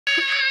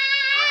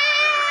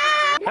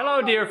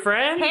Hello, dear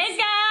friends. Hey,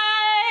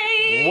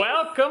 guys.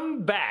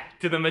 Welcome back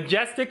to the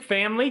Majestic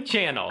Family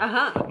Channel.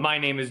 My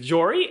name is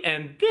Jory,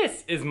 and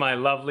this is my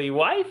lovely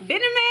wife,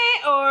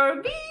 Dinnerman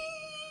or B.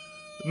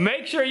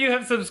 Make sure you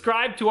have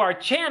subscribed to our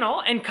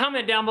channel and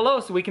comment down below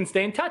so we can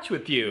stay in touch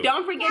with you.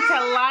 Don't forget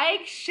to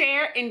like,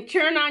 share, and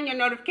turn on your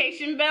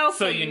notification bell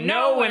so you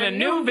know when a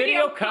new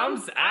video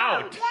comes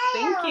out.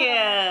 Thank you.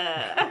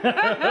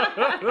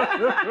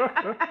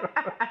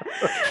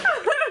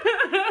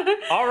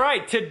 All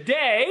right,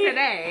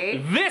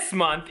 today, this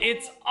month,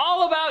 it's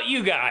all about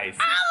you guys.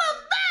 All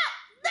about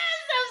the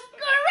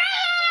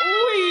subscribers.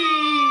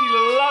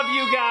 We love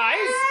you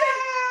guys.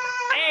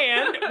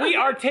 And we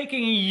are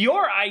taking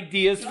your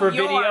ideas for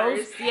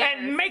videos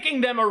and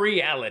making them a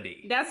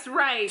reality. That's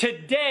right.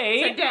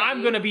 Today,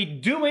 I'm going to be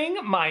doing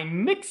my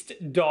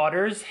mixed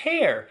daughter's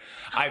hair.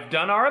 I've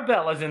done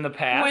Arabella's in the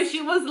past. When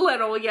she was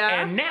little,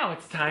 yeah. And now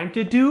it's time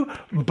to do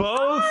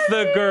both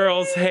the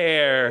girls'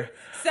 hair.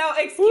 So,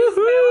 excuse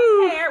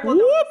Bella's hair. Well,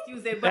 don't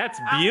excuse it. But that's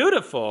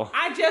beautiful.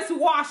 I just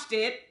washed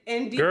it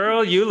and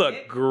girl, you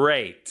look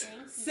great.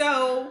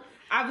 So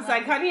I was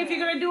like, honey, if you're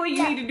gonna do it,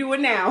 you need to do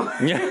it now.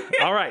 Yeah.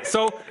 All right.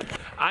 So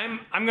I'm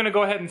gonna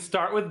go ahead and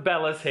start with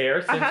Bella's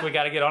hair since we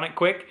got to get on it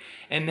quick,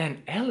 and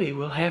then Ellie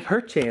will have her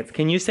chance.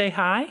 Can you say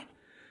hi?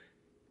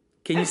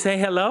 Can you say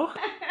hello?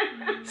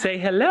 Say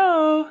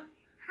hello.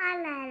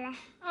 Hi, Lala.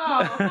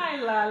 Oh,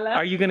 hi, Lala.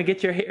 Are you gonna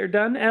get your hair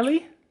done,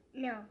 Ellie?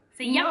 No.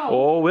 Say yep.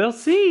 Oh, we'll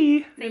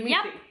see. Say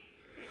yep.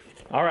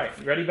 All right.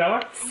 Ready,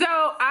 Bella?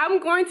 So I'm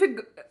going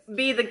to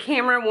be the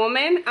camera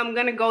woman. I'm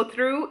gonna go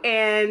through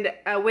and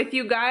with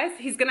you guys,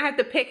 he's gonna have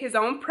to pick his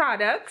own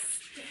products.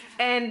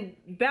 And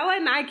Bella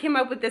and I came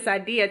up with this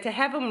idea to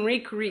have him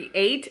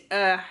recreate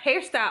a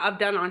hairstyle I've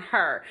done on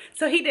her.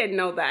 So he didn't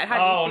know that.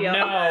 How do you feel?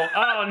 No.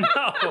 Oh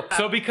no.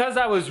 So because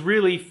I was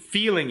really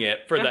feeling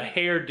it for the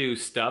hairdo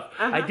stuff,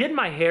 I did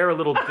my hair a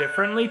little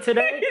differently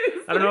today.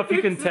 I don't know if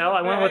you can tell.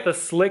 I went with a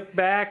slick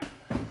back.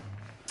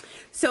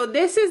 So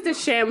this is the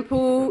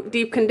shampoo,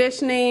 deep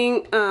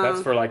conditioning.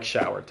 That's for like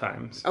shower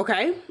times.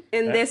 Okay.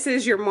 And this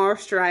is your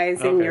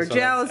moisturizing, your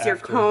gels, your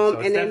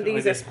comb, and then these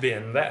are this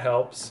bin. That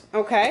helps.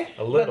 Okay.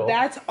 A little. But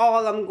that's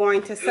all I'm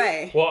going to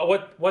say. Well,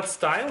 what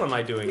style am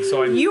I doing?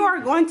 So you are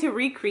going to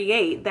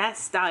recreate that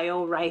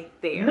style right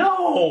there.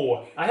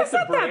 No, I have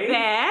to braid. Not that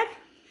bad.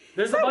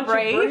 There's a bunch of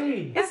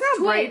braids. It's not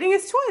braiding,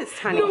 it's twist,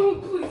 honey. No,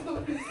 please,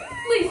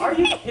 please. Are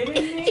you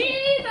kidding me?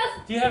 Jesus.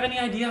 Do you have any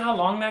idea how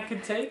long that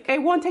could take?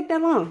 It won't take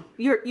that long.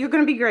 You're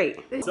gonna be great.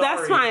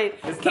 That's fine.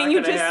 Can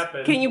you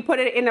put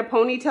it in a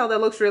ponytail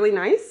that looks really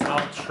nice?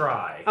 I'll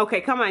try.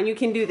 Okay, come on, you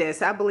can do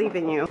this. I believe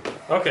in you.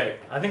 Okay,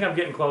 I think I'm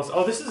getting close.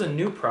 Oh, this is a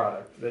new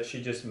product that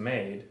she just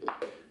made,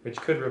 which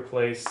could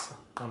replace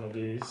one of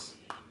these.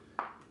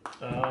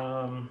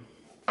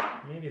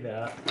 Maybe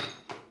that.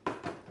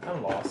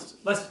 I'm lost.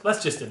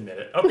 Let's just admit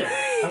it. Okay,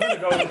 I'm gonna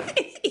go with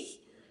it.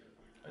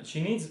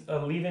 She needs a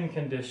leave-in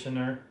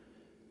conditioner.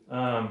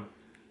 Okay.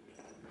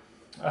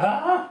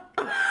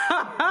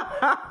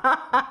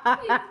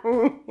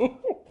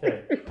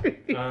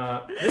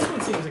 This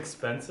one seems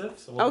expensive,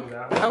 so we'll do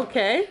that one.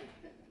 Okay.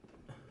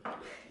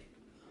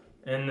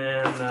 And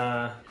then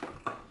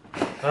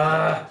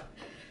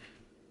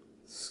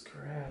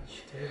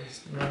scratch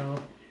taste.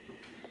 No.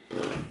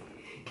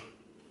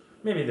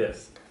 Maybe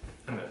this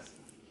and this.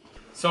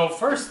 So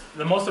first,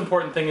 the most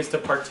important thing is to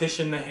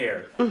partition the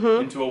hair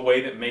into a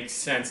way that makes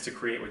sense to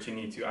create what you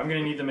need to. I'm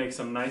going to need to make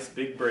some nice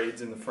big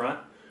braids in the front,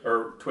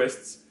 or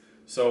twists.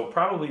 So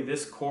probably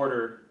this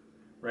quarter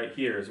right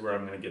here is where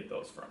I'm going to get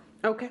those from.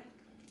 Okay.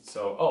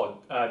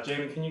 So,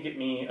 Jamie, can you get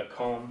me a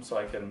comb so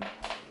I can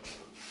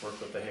work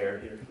with the hair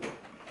here?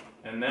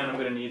 And then I'm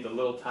going to need the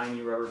little tiny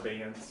rubber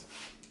bands.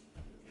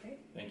 Okay.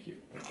 Thank you.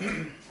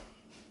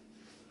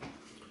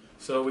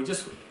 So we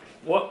just...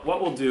 What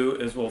we'll do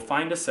is we'll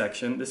find a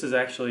section. This is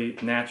actually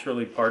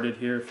naturally parted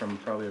here from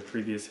probably a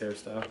previous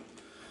hairstyle.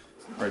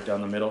 Right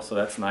down the middle, so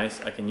that's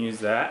nice. I can use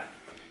that.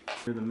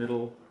 Through the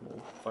middle, we'll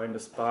find a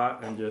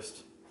spot and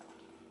just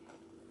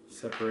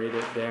separate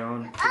it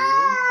down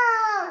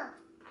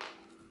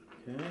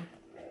here. Okay.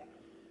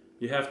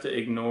 You have to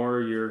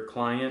ignore your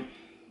client.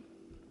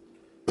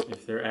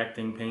 If they're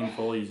acting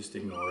painful, you just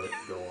ignore it.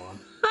 Go on.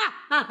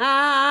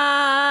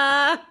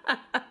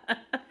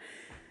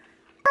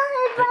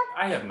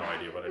 I have no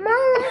idea what I'm doing.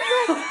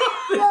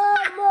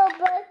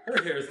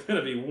 Her hair is going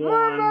to be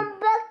one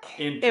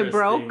interesting It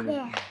broke?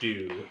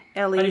 do.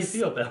 Ellie's, How do you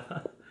feel,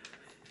 Bella?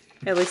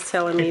 Ellie's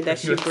telling me that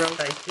she broke.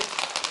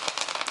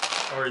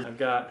 Or I've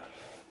got,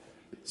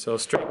 so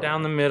straight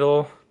down the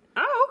middle.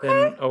 Oh, okay.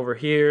 Then over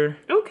here.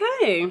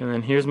 Okay. And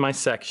then here's my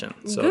section.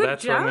 So Good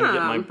that's where I'm going to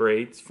get my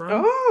braids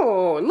from.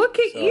 Oh, look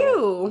at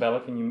you.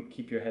 Bella, can you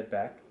keep your head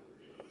back?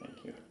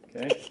 Thank you.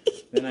 Okay.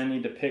 Then I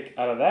need to pick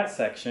out of that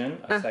section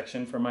a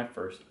section for my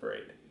first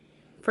braid.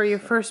 For your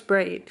first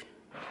braid?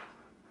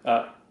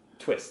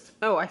 Twist.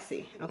 Oh, I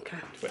see. Okay.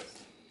 Twist.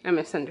 I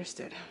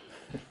misunderstood.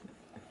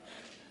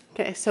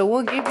 Okay, so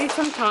we'll give you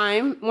some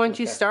time. Once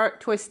you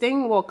start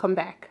twisting, we'll come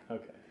back.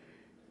 Okay.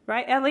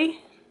 Right, Ellie?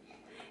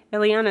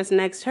 Eliana's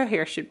next. Her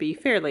hair should be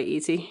fairly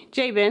easy.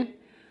 Jabin,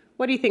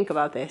 what do you think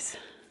about this?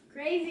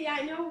 Crazy,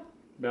 I know.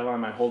 Bella,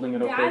 am I holding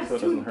it okay so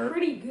it doesn't hurt?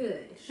 Pretty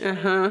good.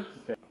 Uh-huh.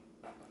 Okay.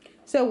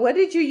 So what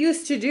did you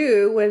used to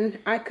do when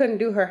I couldn't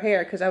do her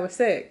hair because I was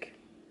sick?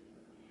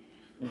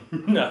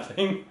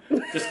 Nothing.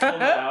 Just comb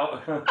it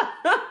out.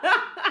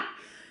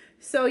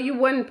 So you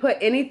wouldn't put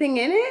anything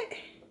in it?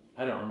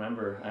 I don't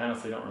remember. I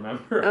honestly don't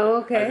remember. Oh,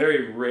 okay. I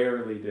very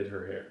rarely did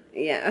her hair.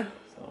 Yeah.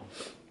 So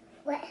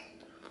What?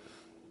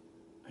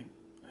 I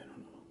don't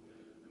know.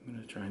 I'm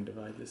gonna try and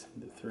divide this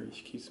into 3.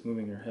 She keeps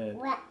moving her head.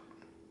 What?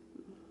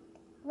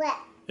 What?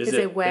 Is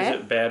it wet?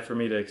 Is it bad for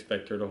me to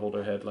expect her to hold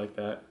her head like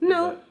that?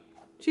 No.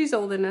 She's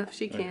old enough.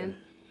 She can. Okay.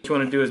 What you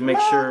want to do is make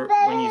sure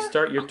when you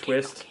start your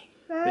twist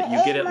that you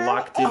get it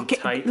locked in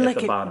tight at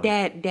the bottom.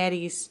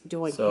 Daddy's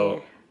doing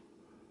hair.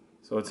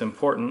 So it's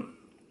important.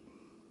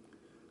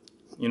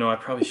 You know, I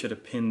probably should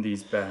have pinned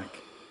these back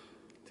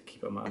to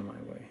keep them out of my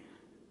way.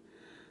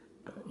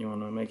 But you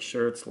want to make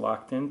sure it's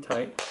locked in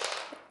tight.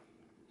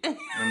 And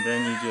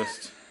then you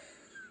just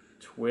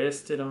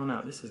twist it on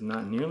out. This is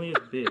not nearly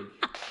as big.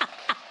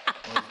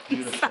 Oh, it's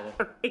beautiful.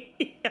 I'm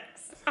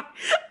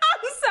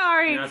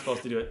sorry. You're not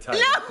supposed to do it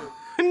tight.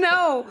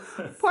 No.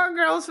 Poor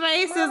girl's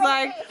face is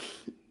like...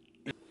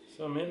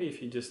 So maybe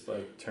if you just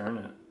like turn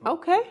it.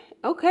 Okay.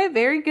 Okay.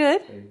 Very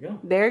good. There you go.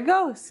 There it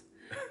goes.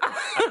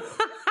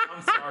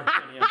 I'm sorry,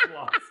 honey, I'm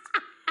lost.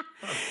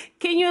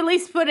 Can you at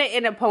least put it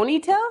in a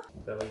ponytail?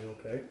 Bella, you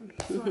okay?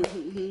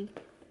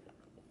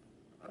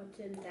 What's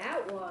in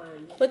that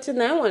one? What's in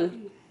that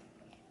one?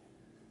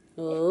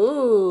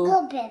 Ooh.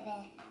 Go,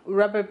 baby.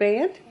 Rubber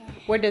band?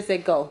 Where does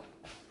it go?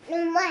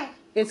 No, mine.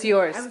 It's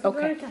yours. I was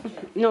Okay. gonna touch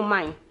it. No,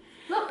 mine.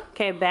 Look.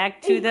 Okay,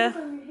 back to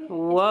the...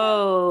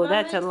 Whoa,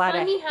 that's a lot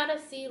of... It's funny how to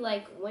see,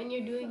 like, when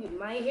you're doing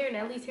my hair and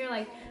Ellie's hair,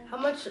 like, how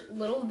much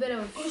little bit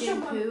of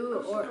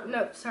shampoo or,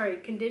 no, sorry,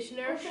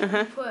 conditioner, you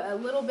put a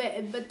little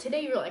bit, but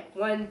today you're like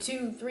 1,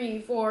 2, 3,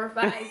 4,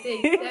 5, 6,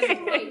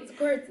 7, 8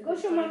 squirts. Go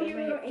show mommy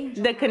your little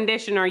angel. The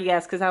conditioner,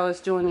 yes, because I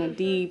was doing a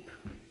deep...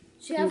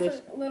 She has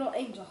a little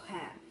angel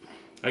hat.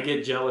 I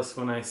get jealous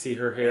when I see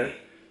her hair.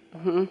 My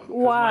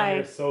Why?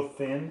 hair's so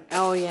thin.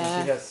 Oh, And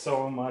yeah. she has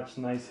so much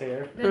nice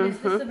hair. Then is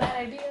this a bad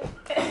idea?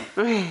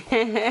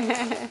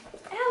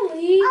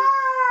 Ellie!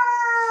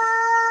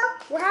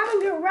 We're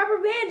having a rubber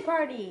band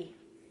party.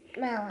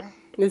 Mama.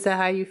 Is that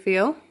how you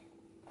feel?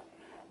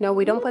 No,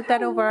 we don't put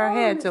that over our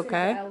heads,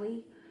 okay?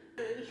 Ellie.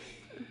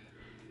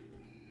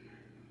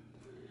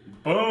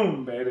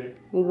 Boom, baby.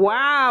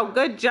 Wow,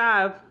 good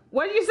job.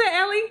 What did you say,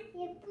 Ellie?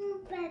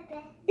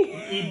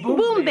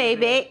 Boom,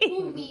 baby.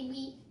 Boom,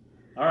 baby.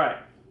 All right.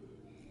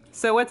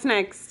 So what's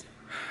next?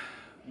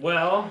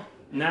 Well,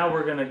 now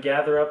we're going to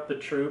gather up the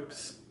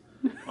troops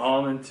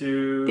all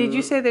into... Did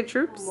you say the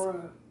troops?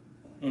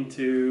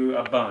 Into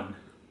a bun.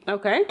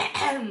 Okay.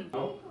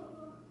 Oh.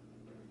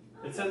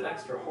 It says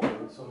extra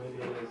hold, so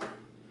maybe it is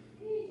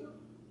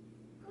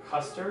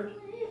custard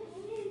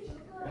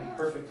and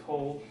perfect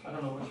hold. I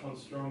don't know which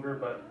one's stronger,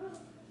 but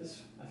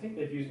this, I think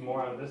they've used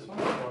more out of this one,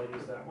 so I'll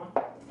use that one.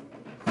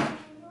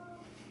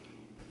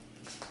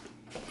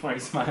 Why are you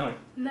smiling?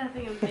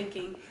 Nothing, I'm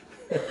thinking.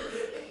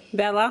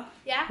 Bella?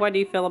 Yeah? What do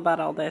you feel about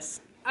all this?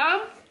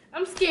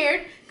 I'm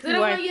scared, because I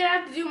don't Why? want you to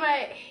have to do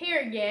my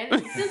hair again.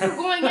 Since we're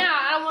going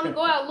out, I don't want to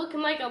go out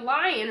looking like a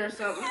lion or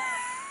something.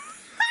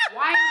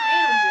 Wild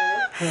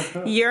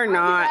animal. You're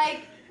not.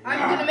 Like,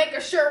 I'm going to make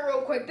a shirt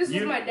real quick. This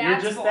is my You're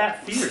dad's just fault.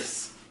 that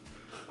fierce.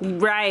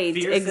 Right,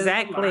 Fierce as a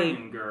exactly.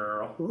 lion,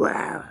 girl.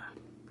 Wow.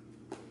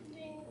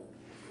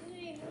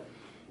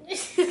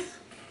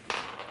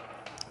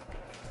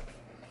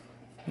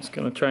 Just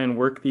gonna try and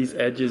work these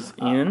edges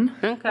in.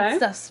 Okay.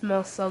 Stuff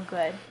smells so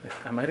good.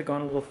 I might have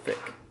gone a little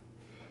thick,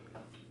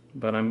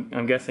 but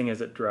I'm guessing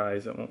as it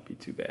dries, it won't be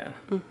too bad.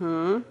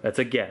 That's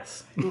a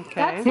guess.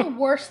 That's Okay. the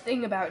worst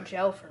thing about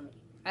gel for me.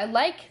 I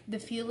like the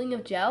feeling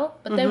of gel,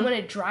 but then when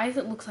it dries,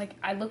 it looks like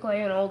I look like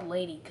an old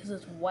lady because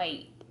it's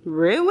white.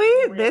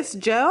 Really? This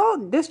gel?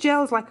 This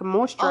gel is like a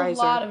moisturizer. A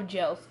lot of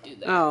gels do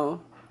that.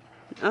 Oh.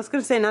 I was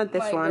gonna say not this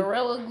Like one.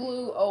 Gorilla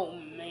Glue, oh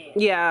man.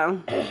 Yeah.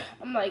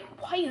 I'm like,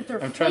 why is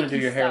there I'm trying to do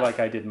flaky your hair stuff? like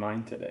I did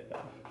mine today,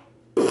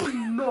 though.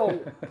 No,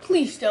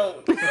 please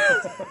don't.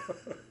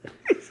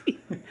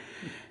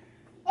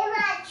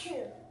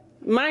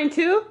 Mine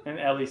too? And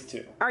Ellie's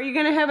too. Are you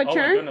gonna have a Oh my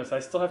turn? goodness, I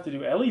still have to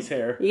do Ellie's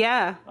hair.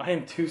 Yeah. I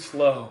am too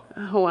slow.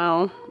 Oh,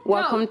 well,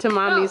 welcome to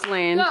mommy's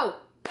land. Go,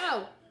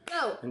 go,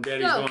 go. And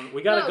Daddy's going,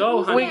 we gotta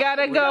go, honey. We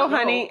gotta go,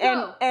 honey.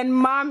 Go. And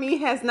mommy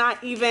has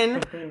not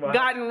even Wow.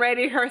 gotten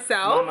ready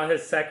herself. Mama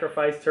has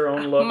sacrificed her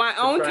own look. My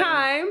to own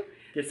try and time.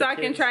 get So the I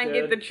can kids try and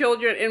get the good.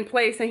 children in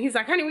place. And he's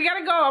like, honey, we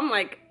gotta go. I'm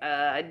like,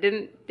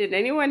 did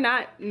anyone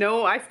not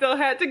know I still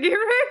had to get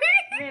ready?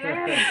 Man, I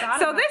haven't thought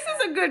So about this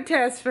is a good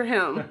test for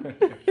him.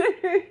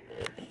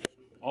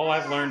 All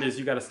I've learned is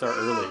you gotta start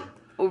early.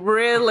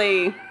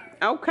 Really?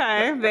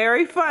 Okay,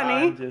 very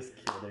funny. I'm just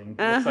kidding.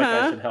 Looks like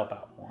I should help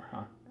out more,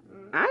 huh?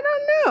 I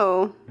don't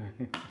know.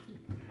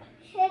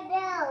 Sit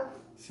down.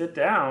 Sit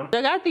down,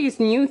 I got these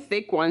new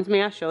thick ones.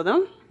 May I show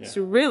them? Yeah. It's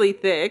really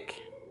thick.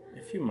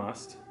 if you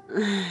must.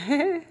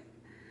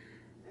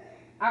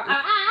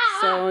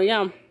 So,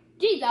 yeah.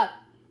 Jesus.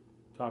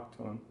 Talk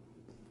to him.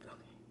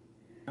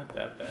 Not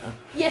that bad.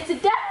 Yes,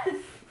 it does.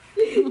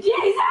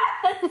 Jesus.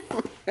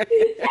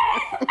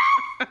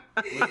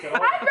 I'd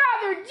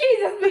rather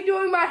Jesus be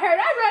doing my hair.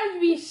 I'd rather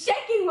be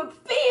shaking with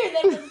fear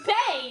than with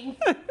pain.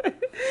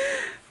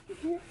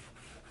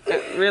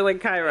 Really,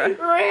 Kyra?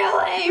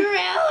 Really,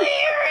 really,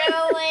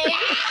 really.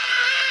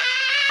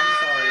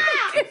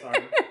 I'm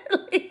sorry.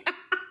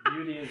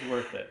 Beauty is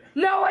worth it.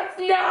 No, it's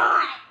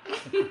not.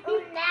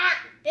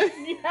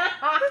 It's not.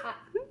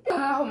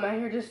 Oh, my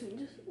hair just.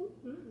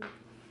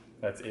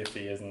 That's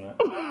iffy, isn't it?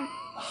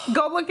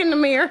 Go look in the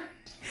mirror.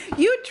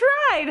 You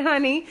tried,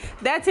 honey.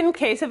 That's in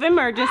case of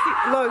emergency.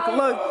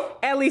 Look.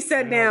 Ellie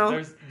sat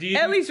down.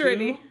 Ellie's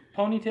ready.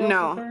 Ponytails?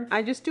 No,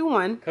 I just do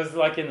one. Because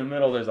like in the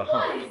middle, there's a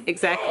hump.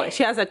 Exactly.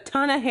 She has a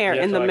ton of hair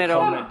You have in to, the like, middle.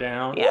 comb it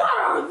down. Yeah.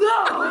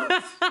 What are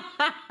those?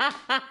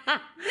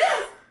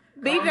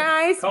 Be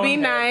nice. Cone Be head.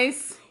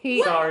 nice.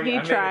 Sorry, He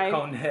I tried. made a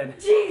cone head.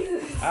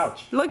 Jesus.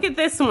 Ouch. Look at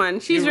this one.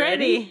 She's You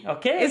ready.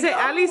 Okay. Is it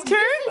Allie's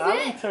turn?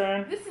 I'll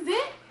turn. This is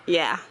it?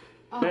 Yeah.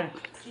 Okay.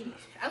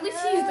 At least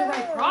she used the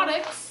right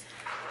products.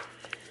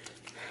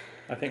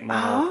 I think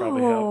mine will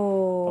probably help.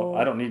 Oh,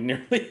 I don't need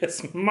nearly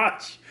as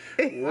much.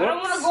 I don't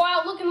want to go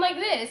out looking like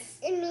this.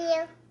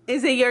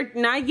 Is it your?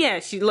 Not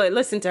yet. She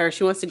listen to her.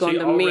 She wants to go She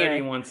in the already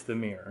mirror. wants the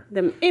mirror.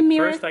 The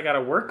mirror. First, I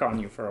gotta work on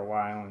you for a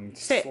while and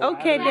Say, slap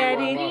okay, it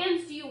Daddy. all What up.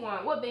 bands do you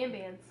want? What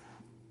bands?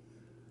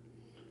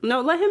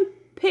 No, let him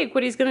pick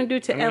what he's gonna do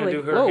to I'm Ellie.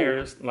 gonna do her Whoa.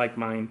 hair like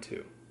mine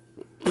too.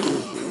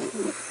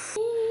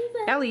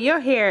 Ellie, your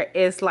hair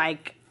is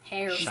like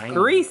Shiny.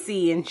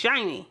 greasy and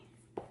shiny.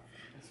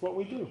 That's what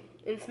we do.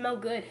 And smell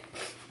good.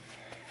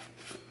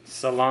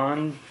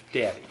 Salon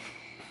Daddy.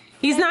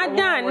 He's not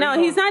done. No,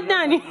 he's not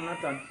done. I'm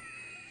not done. You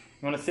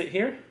wanna sit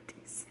here?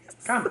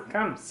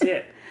 Come,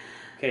 sit.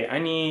 Okay, I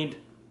need.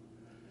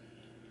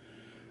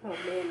 Oh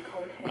man,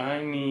 cone head.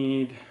 I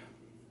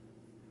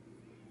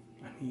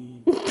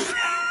need.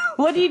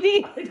 What do you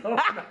need? I don't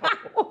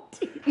know.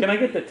 Can I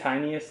get the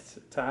tiniest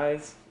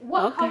ties?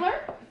 What Okay. color?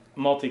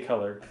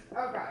 Multicolored.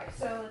 Okay,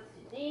 so let's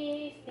do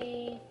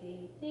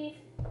these.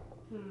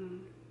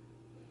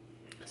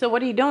 So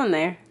what are you doing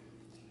there?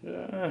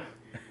 Well,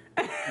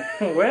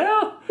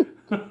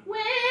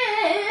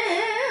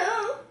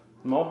 Well.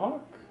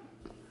 mohawk.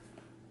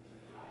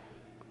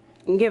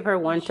 Give her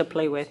one to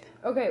play with.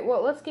 Okay,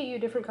 well, let's get you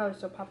different colors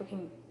so Papa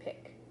can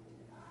pick.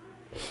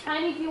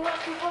 Tiny, do you want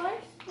some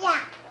colors?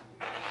 Yeah.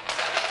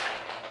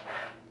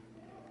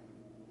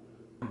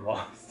 I'm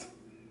lost.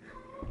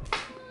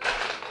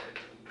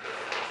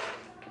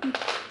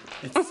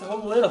 It's so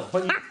little.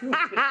 What do you do?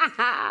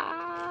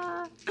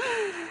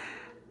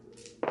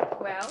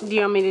 Well. Do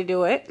you want me to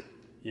do it?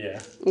 Yeah.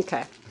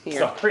 Okay. Here.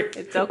 Sorry.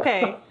 It's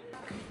okay.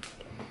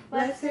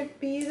 Blessed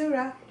be the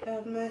rock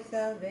of my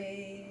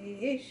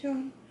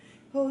salvation.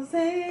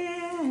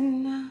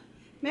 Hosanna.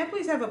 May I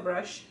please have a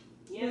brush?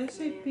 Yes,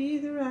 Blessed be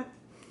the rock.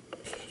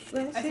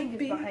 Blessed I think it's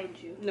be. behind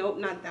you. Nope,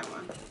 not that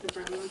one. The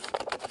brown one.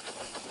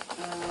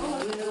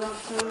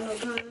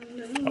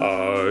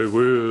 I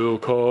will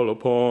call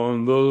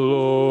upon the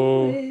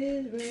Lord,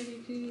 Is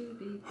ready to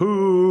be.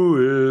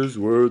 who is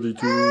worthy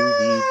to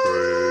be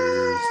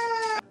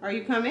praised. Are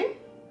you coming?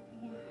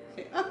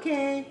 Say,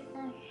 okay.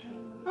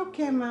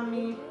 Okay,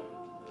 mommy.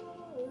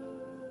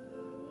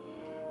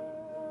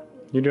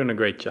 You're doing a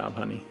great job,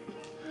 honey.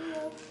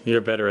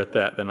 You're better at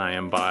that than I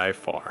am by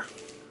far.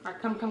 All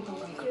right, come.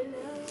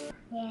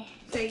 Yeah.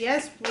 Say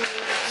yes, please.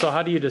 So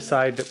how do you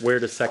decide where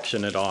to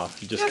section it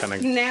off? You just kind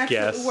of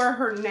guess? Where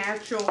her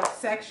natural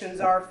sections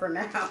are for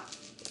now.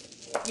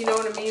 You know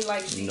what I mean?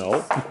 Like she's,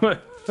 Nope.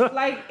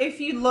 like if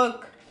you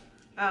look,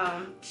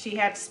 she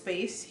had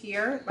space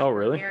here. Like Oh, her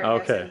really? hair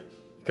Okay. hasn't-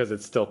 Because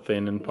it's still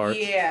thin in parts?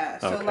 Yeah.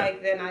 So Okay.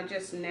 like then I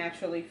just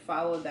naturally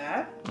follow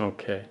that.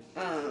 Okay.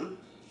 Um.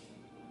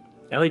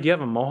 Ellie, do you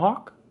have a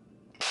mohawk?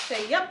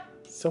 Say yep.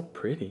 So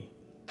pretty.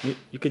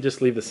 You could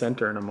just leave the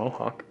center in a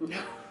mohawk.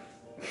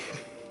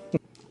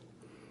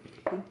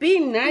 Be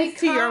nice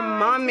to your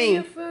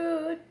mommy.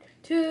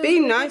 Be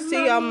nice to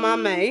your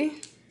mommy.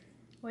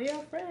 We're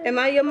your friends. Am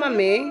I your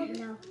mommy?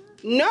 No.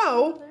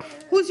 No.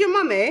 Who's your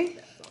mommy?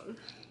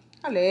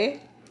 Hello.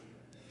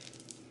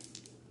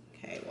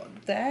 Okay, well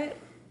that.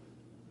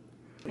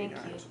 Thank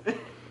you.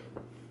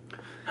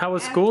 How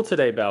was school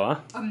today,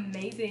 Bella?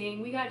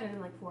 Amazing. We got done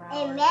in like 4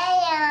 hours.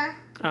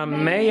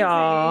 Amen. Maya.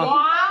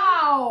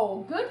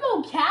 Wow. Good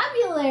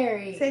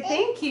vocabulary. Say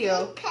thank you.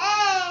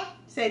 Okay.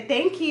 Say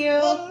thank you.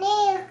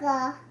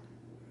 America.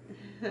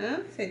 Huh?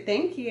 Say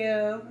thank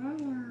you.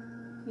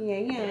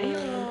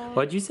 Yeah.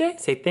 What'd you say?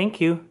 Say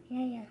thank you.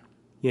 Yeah.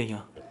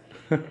 Yeah.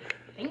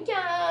 Thank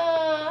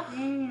ya.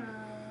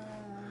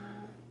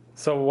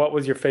 So what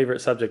was your favorite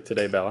subject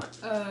today, Bella?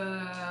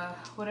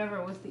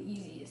 Whatever was the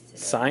easiest today.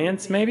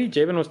 Science, maybe?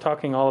 Jabin was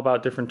talking all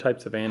about different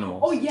types of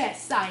animals. Oh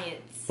yes,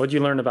 science. What'd you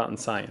learn about in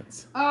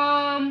science?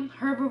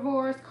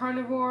 Herbivores,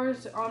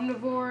 carnivores,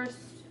 omnivores,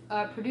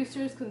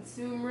 producers,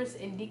 consumers,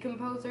 and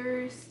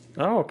decomposers.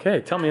 Oh,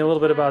 okay. Tell me a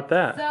little bit about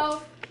that.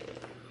 So,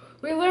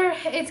 We learn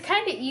it's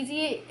kind of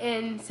easy,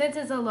 and since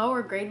it's a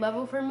lower grade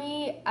level for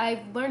me,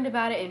 I've learned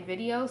about it in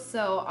videos.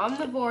 So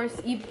omnivores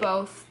eat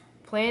both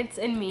plants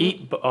and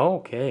meat.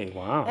 Okay,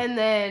 wow. And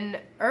then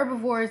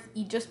herbivores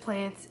eat just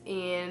plants,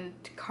 and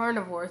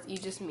carnivores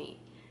eat just meat.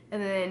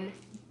 And then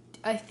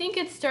I think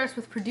it starts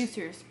with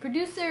producers.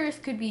 Producers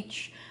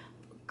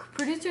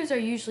are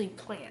usually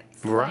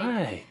plants.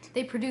 Right. Like,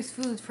 they produce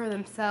food for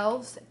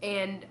themselves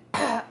and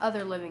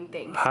other living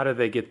things. How do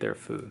they get their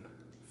food?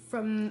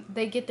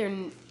 They get their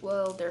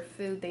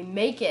food, they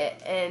make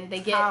it, and they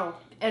get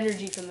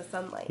energy from the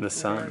sunlight. The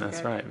sun,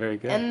 that's right, very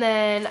good. And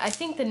then I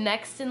think the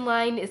next in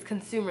line is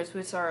consumers,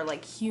 which are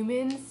like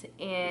humans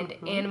and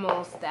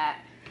animals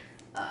that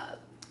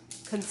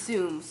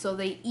consume, so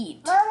they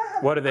eat.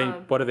 What do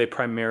they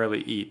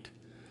primarily eat?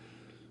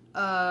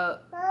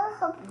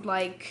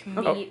 Like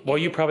meat. Well,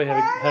 you probably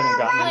haven't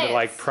gotten into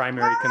like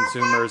primary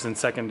consumers and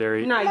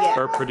secondary Not yet.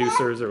 or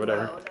producers or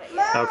whatever.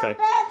 Okay.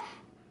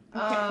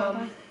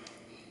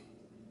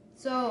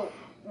 So,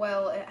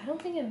 well, I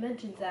don't think it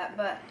mentions that,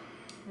 but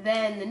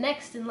then the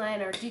next in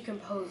line are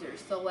decomposers.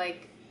 So,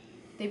 like,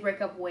 they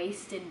break up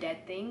waste and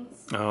dead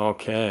things.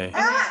 Okay.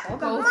 And it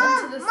goes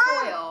into the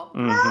soil.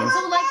 And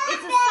so, like,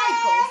 it's a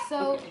cycle.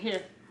 So,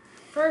 Here.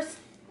 first,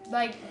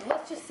 like,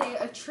 let's just say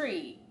a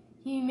tree.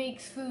 He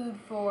makes food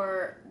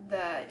for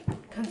the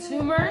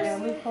consumers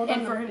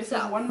and for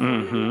himself.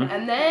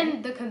 And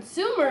then the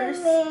consumers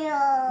do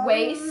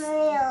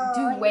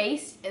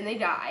waste and they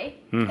die.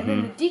 And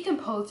then the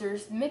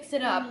decomposers mix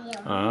it up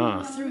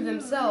through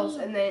themselves,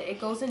 and then it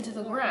goes into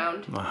the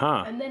ground.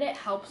 And then it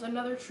helps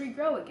another tree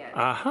grow again.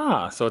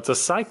 So it's a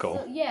cycle.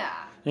 So,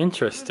 yeah.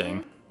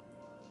 Interesting.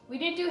 We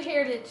didn't do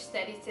heritage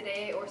studies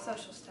today or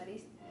social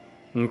studies.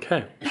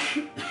 Okay.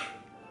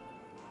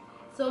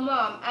 So,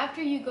 Mom,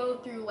 after you go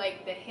through,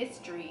 like, the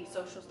history,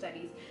 social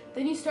studies,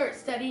 then you start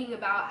studying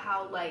about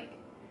how, like,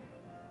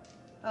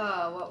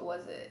 what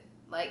was it?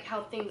 Like,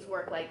 how things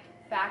work, like,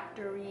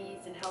 factories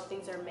and how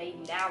things are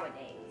made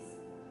nowadays.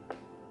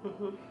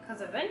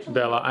 Because eventually...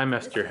 Bella, I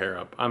messed your hair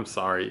up. I'm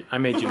sorry. I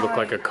made you look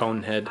like a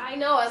cone head. I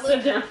know, I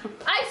look...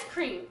 Ice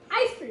cream!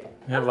 Ice cream!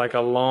 You have like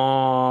a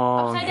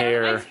long Upside down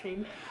hair. ice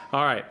cream.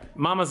 All right.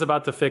 Mama's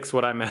about to fix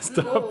what I messed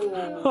up.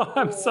 Oh,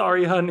 I'm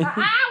sorry, honey. Ow,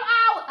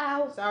 ow,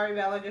 ow! Sorry,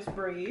 Bella, just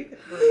breathe.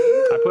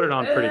 I put it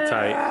on pretty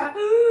tight.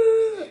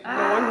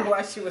 No wonder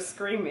why she was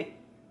screaming.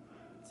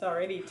 It's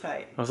already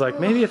tight. I was like,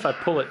 maybe if I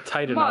pull it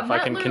tight enough, I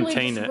can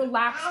contain it.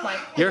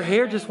 Your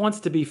hair just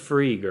wants to be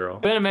free, girl.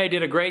 Bename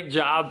did a great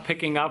job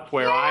picking up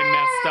where I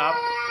messed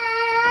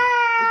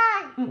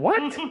up.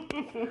 What?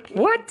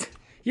 What?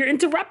 You're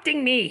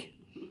interrupting me.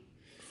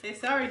 Say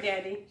sorry,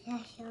 Daddy.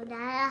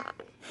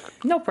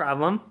 No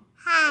problem.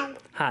 Hi.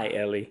 Hi,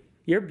 Ellie.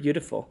 You're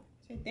beautiful.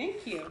 Say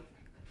thank you.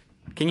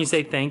 Can you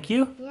say thank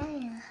you?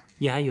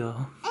 Yeah,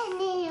 yo.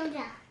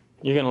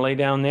 You're gonna lay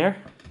down there?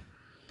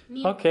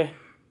 Okay.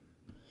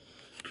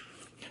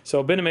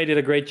 So Bename did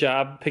a great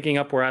job picking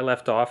up where I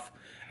left off.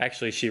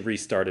 Actually, she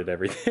restarted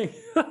everything.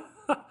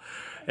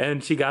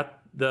 And she got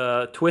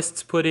the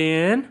twists put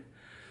in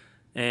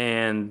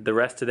and the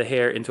rest of the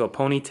hair into a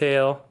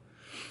ponytail.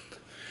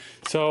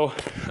 So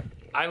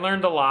I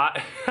learned a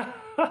lot.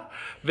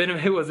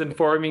 Bename was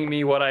informing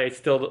me what I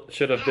still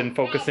should have been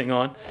focusing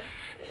on.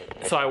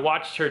 So I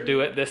watched her do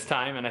it this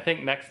time, and I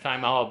think next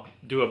time I'll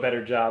do a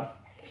better job.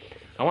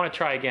 I want to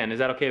try again. Is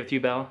that okay with you,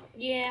 Bella?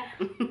 Yeah.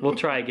 We'll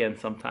try again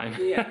sometime.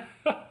 Yeah.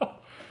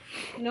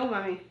 No,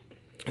 Mommy.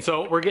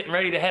 So we're getting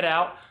ready to head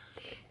out.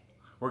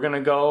 We're going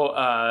to go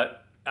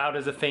out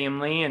as a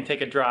family and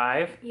take a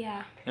drive.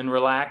 Yeah. And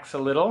relax a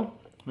little.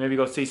 Maybe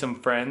go see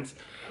some friends.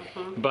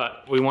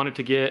 But we wanted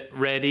to get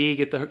ready,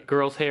 get the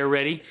girls' hair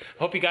ready.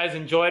 Hope you guys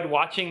enjoyed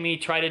watching me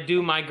try to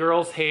do my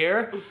girls'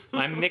 hair,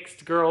 my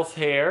mixed girls'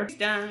 hair. It's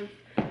done.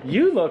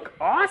 You look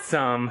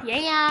awesome.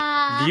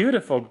 Yeah.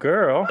 Beautiful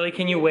girl. Ellie,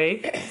 can you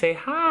wave? Say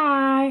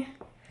hi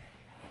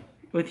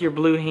with your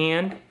blue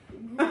hand.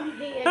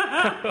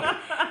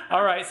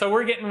 All right, so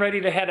we're getting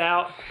ready to head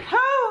out.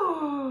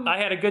 I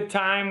had a good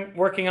time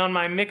working on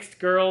my mixed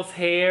girls'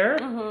 hair.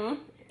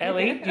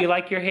 Ellie, do you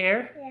like your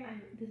hair? Yeah.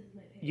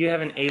 You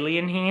have an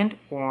alien hand?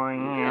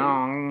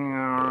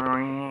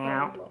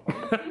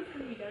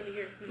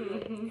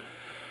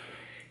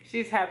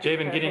 She's happy. Javen,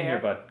 with her get in hair. here,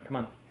 bud. Come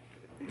on.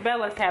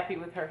 Bella's happy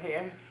with her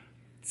hair.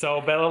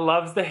 So Bella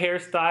loves the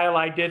hairstyle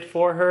I did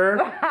for her.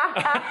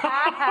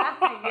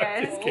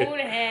 Yes. Just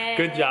kidding.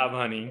 Good job,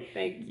 honey.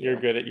 Thank you. You're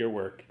good at your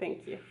work.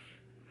 Thank you.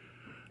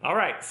 All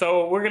right,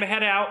 so we're going to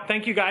head out.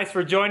 Thank you guys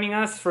for joining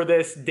us for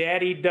this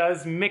Daddy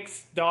Does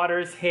Mixed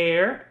Daughters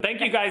Hair.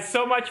 Thank you guys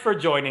so much for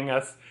joining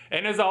us.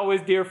 And as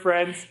always, dear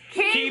friends,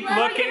 keep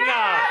looking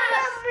up.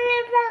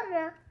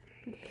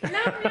 No,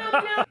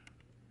 no, no.